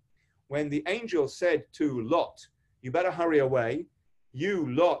hafchi. When the angel said to Lot, you better hurry away. You,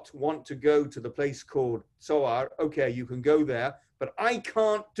 Lot, want to go to the place called Zoar. Okay, you can go there, but I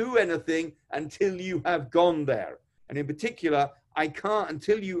can't do anything until you have gone there. And in particular, I can't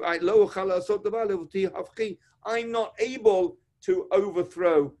until you, I'm not able to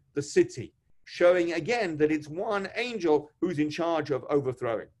overthrow the city, showing again that it's one angel who's in charge of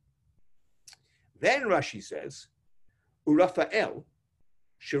overthrowing. Then Rashi says, Urafael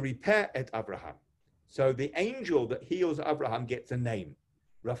sheriper et Abraham. So the angel that heals Abraham gets a name,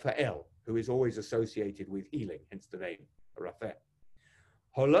 Raphael, who is always associated with healing, hence the name, Raphael.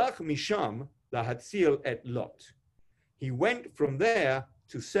 Holach misham lahatzil et Lot. He went from there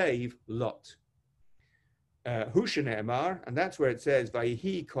to save Lot. Hushane'emar, and that's where it says,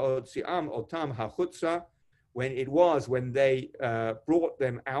 Vayhi kod si'am otam hachutza, when they brought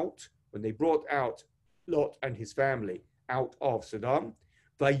them out, when they brought out Lot and his family out of Sodom.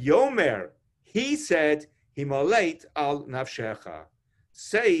 Vayomer, he said, Himalait al nafshecha,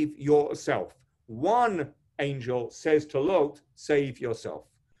 save yourself. One angel says to Lot, save yourself.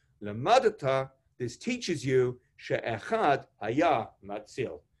 Lamadata, this teaches you, she'echad haya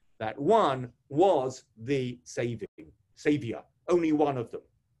matzil, that one was the savior, only one of them.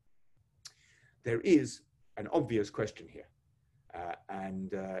 There is an obvious question here,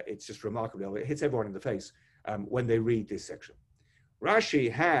 and it's just remarkable. It hits everyone in the face when they read this section.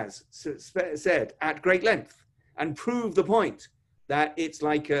 Rashi has said at great length and proved the point that it's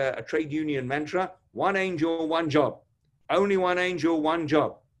like a trade union mantra, one angel, one job. Only one angel, one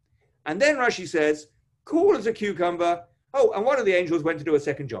job. And then Rashi says, cool as a cucumber. Oh, and one of the angels went to do a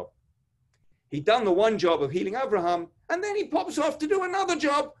second job. He'd done the one job of healing Abraham, and then he pops off to do another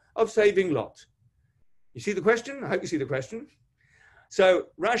job of saving Lot. You see the question? I hope you see the question. So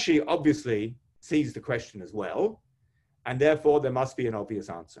Rashi obviously sees the question as well, and therefore there must be an obvious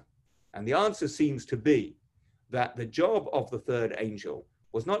answer. And the answer seems to be that the job of the third angel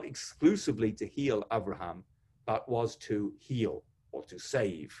was not exclusively to heal Abraham, but was to heal or to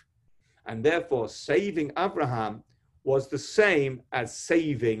save. And therefore saving Abraham was the same as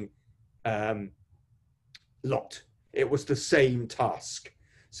saving Lot. It was the same task.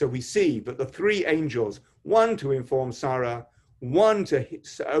 So we see that the three angels, one to inform Sarah, one to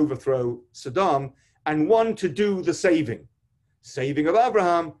overthrow Sodom, and one to do the saving. Saving of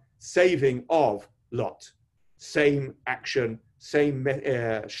Abraham, saving of Lot. Same action, same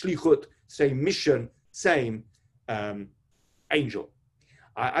shlichut, same mission, same angel.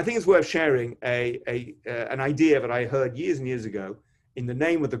 I think it's worth sharing an idea that I heard years and years ago in the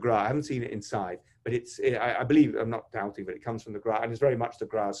name of the Gra. I haven't seen it inside, but I believe, I'm not doubting that it comes from the Gra, and it's very much the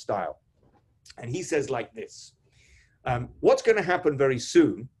Gra's style. And he says like this, what's going to happen very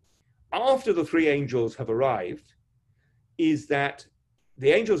soon, after the three angels have arrived, is that the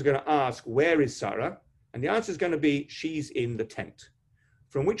angels are going to ask, where is Sarah? And the answer is going to be, she's in the tent.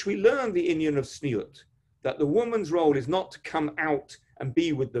 From which we learn the inyan of Sniut, that the woman's role is not to come out and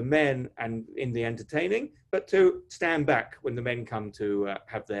be with the men and in the entertaining, but to stand back when the men come to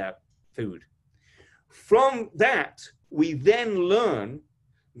have their food. From that, we then learn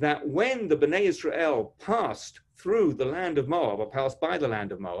that when the Bnei Israel passed through the land of Moab, or passed by the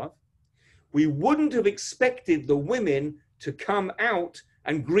land of Moab, we wouldn't have expected the women to come out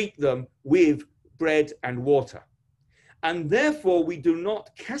and greet them with bread and water. And therefore, we do not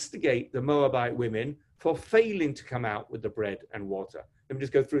castigate the Moabite women for failing to come out with the bread and water. Let me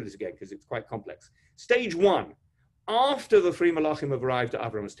just go through this again, because it's quite complex. Stage one, after the three Malachim have arrived at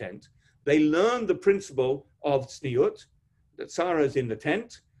Avram's tent, they learn the principle of Tzniut, that Sarah is in the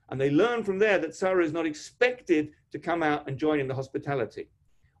tent, and they learn from there that Sarah is not expected to come out and join in the hospitality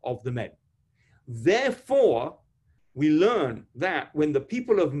of the men. Therefore, we learn that when the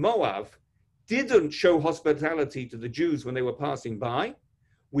people of Moab didn't show hospitality to the Jews when they were passing by,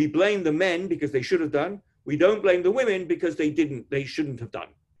 we blame the men because they should have done. We don't blame the women because they shouldn't have done.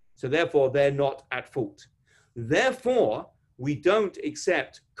 So therefore, they're not at fault. Therefore, we don't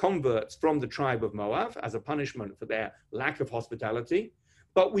accept converts from the tribe of Moab as a punishment for their lack of hospitality,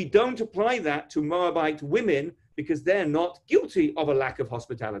 but we don't apply that to Moabite women because they're not guilty of a lack of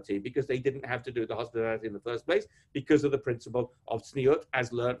hospitality, because they didn't have to do the hospitality in the first place because of the principle of Tzniut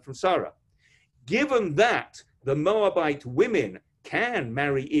as learnt from Sarah. Given that the Moabite women can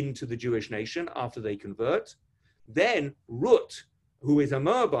marry into the Jewish nation after they convert, then Ruth, who is a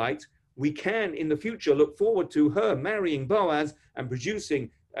Moabite, we can in the future look forward to her marrying Boaz and producing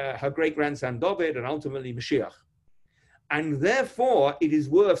her great-grandson David and ultimately Mashiach. And therefore, it is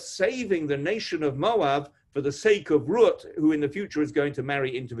worth saving the nation of Moab for the sake of Ruth, who in the future is going to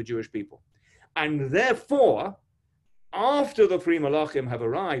marry into the Jewish people. And therefore, after the three Malachim have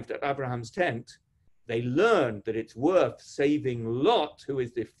arrived at Abraham's tent, they learn that it's worth saving Lot, who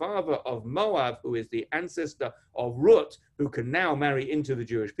is the father of Moab, who is the ancestor of Ruth, who can now marry into the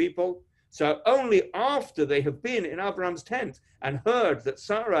Jewish people. So only after they have been in Abraham's tent and heard that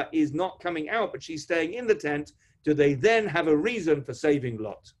Sarah is not coming out, but she's staying in the tent, do they then have a reason for saving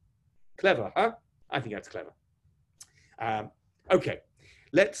Lot. Clever, huh? I think that's clever. Okay,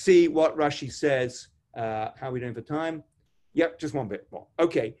 let's see what Rashi says. How are we doing for time? Yep, just one bit more.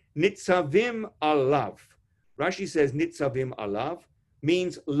 Okay, nitzavim alav. Rashi says nitzavim alav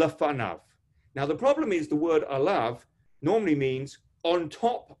means lefanav. Now the problem is the word alav normally means on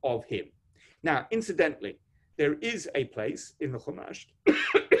top of him. Now, incidentally, there is a place in the Chumash,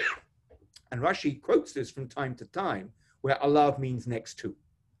 and Rashi quotes this from time to time, where alav means next to.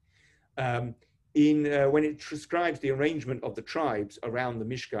 When it describes the arrangement of the tribes around the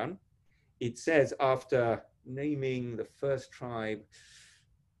Mishkan, it says after naming the first tribe,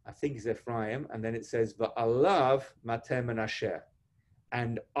 I think it's Ephraim, and then it says Va'alav Matem Menashe,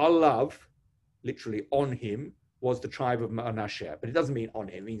 and Alav, literally on him, was the tribe of Menashe, but it doesn't mean on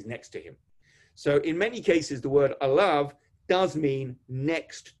him, it means next to him. So in many cases, the word Alav does mean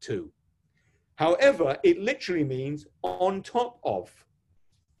next to. However, it literally means on top of.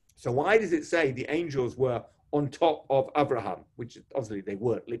 So why does it say the angels were on top of Abraham, which obviously they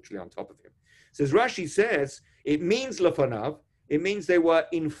weren't literally on top of him? So as Rashi says, it means lefanav, it means they were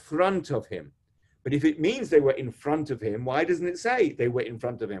in front of him. But if it means they were in front of him, why doesn't it say they were in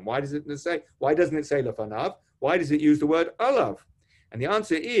front of him? Why doesn't it say lefanav? Why does it use the word alav? And the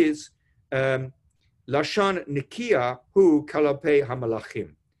answer is Lashon Nikia hu kalape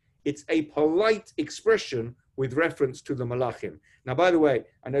hamalachim. It's a polite expression with reference to the malachim. Now, by the way,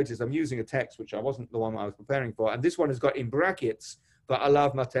 I noticed I'm using a text which I wasn't the one I was preparing for, and this one has got in brackets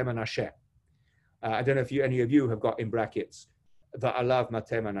Va'alav Matem Menashe. I don't know if any of you have got in brackets Va'alav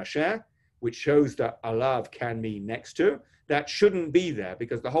Matem Menashe, which shows that alav can mean next to. That shouldn't be there,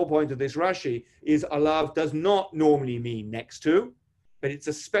 because the whole point of this Rashi is alav does not normally mean next to, but it's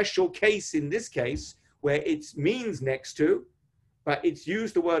a special case in this case where it means next to, but it's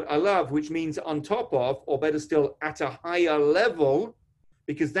used the word alav, which means on top of, or better still, at a higher level,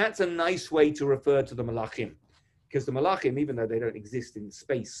 because that's a nice way to refer to the malachim. Because the malachim, even though they don't exist in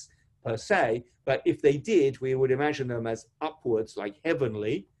space per se, but if they did, we would imagine them as upwards, like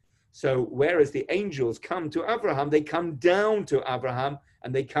heavenly. So whereas the angels come to Abraham, they come down to Abraham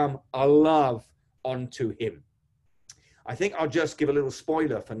and they come alav onto him. I think I'll just give a little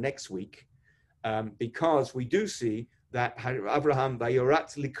spoiler for next week, because we do see that Abraham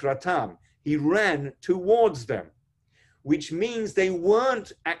vayoratz likratam, he ran towards them, which means they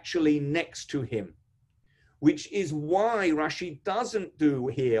weren't actually next to him, which is why Rashi doesn't do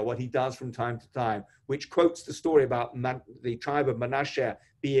here what he does from time to time, which quotes the story about the tribe of Manasseh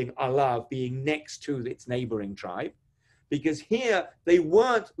being alav, being next to its neighboring tribe, because here they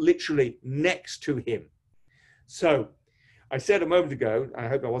weren't literally next to him. So I said a moment ago, I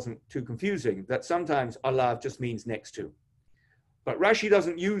hope I wasn't too confusing, that sometimes alav just means next to. But Rashi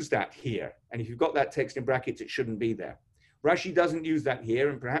doesn't use that here. And if you've got that text in brackets, it shouldn't be there. Rashi doesn't use that here,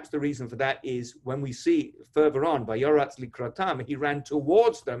 and perhaps the reason for that is when we see further on, Vayoratz likratam, he ran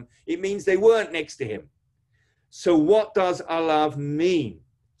towards them, it means they weren't next to him. So what does alav mean?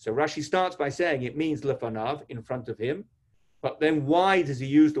 So Rashi starts by saying it means lefanav, in front of him, but then why does he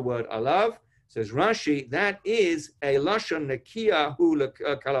use the word alav? Says Rashi, that is a lashon nekiya hu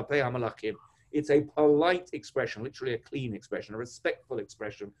kalapei hamalachim. It's a polite expression, literally a clean expression, a respectful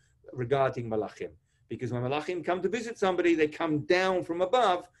expression regarding malachim. Because when malachim come to visit somebody, they come down from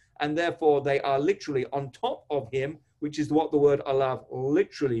above, and therefore they are literally on top of him, which is what the word alav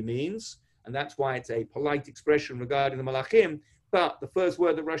literally means. And that's why it's a polite expression regarding the malachim. But the first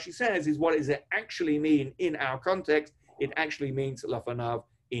word that Rashi says is what does it actually mean in our context? It actually means lafanav,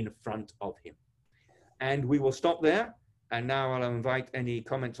 in front of him. And we will stop there. And now I'll invite any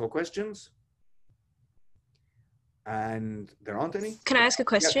comments or questions. And there aren't any. Can I ask a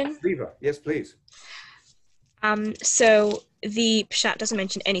question? Yes, please. So the Pshat doesn't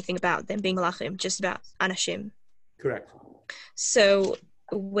mention anything about them being malachim, just about anashim. Correct. So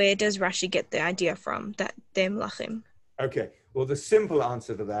where does Rashi get the idea from that they're malachim? Okay. Well, the simple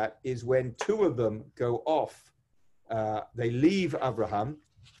answer to that is when two of them go off, they leave Abraham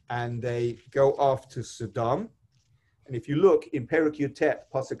and they go off to Sodom. And if you look in Perek Yutet,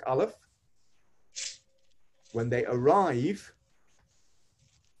 Pasuk Aleph, when they arrive,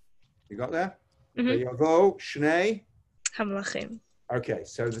 you got there? Mm-hmm. Yavo, Shnei. Hamalachim. Okay,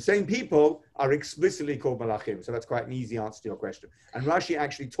 so the same people are explicitly called Malachim, so that's quite an easy answer to your question. And Rashi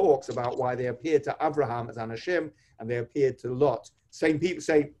actually talks about why they appeared to Abraham as Anashim, and they appeared to Lot, same people,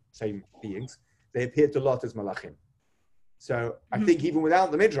 same beings, they appeared to Lot as Malachim. So I think even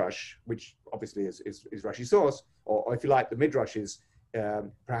without the Midrash, which obviously is Rashi's source, or if you like, the Midrash is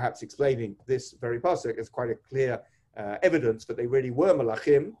perhaps explaining this very pasuk as quite a clear evidence that they really were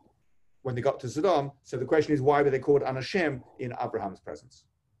Malachim when they got to Sodom. So the question is, why were they called Anashim in Abraham's presence?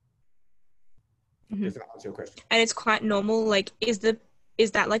 Does that answer your question? And it's quite normal. Like, is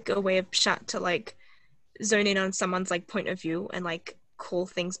that like a way of Pshat to like zone in on someone's like point of view and like call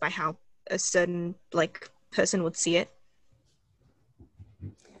things by how a certain like person would see it?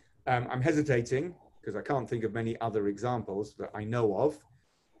 I'm hesitating because I can't think of many other examples that I know of.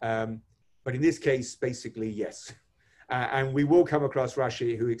 But in this case, basically, yes. And we will come across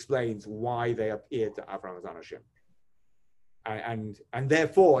Rashi who explains why they appeared to Abraham as Anashim. And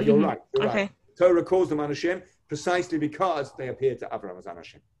therefore, you're right. You're okay. Right. Torah calls them Anashim precisely because they appeared to Abraham as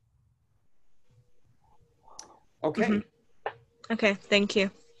Anashim. Okay. Okay, thank you.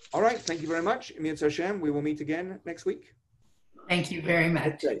 All right, thank you very much. Emir Hashem, we will meet again next week. Thank you very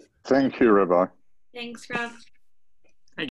much. Okay. Thank you, Rabbi. Thanks, Rob.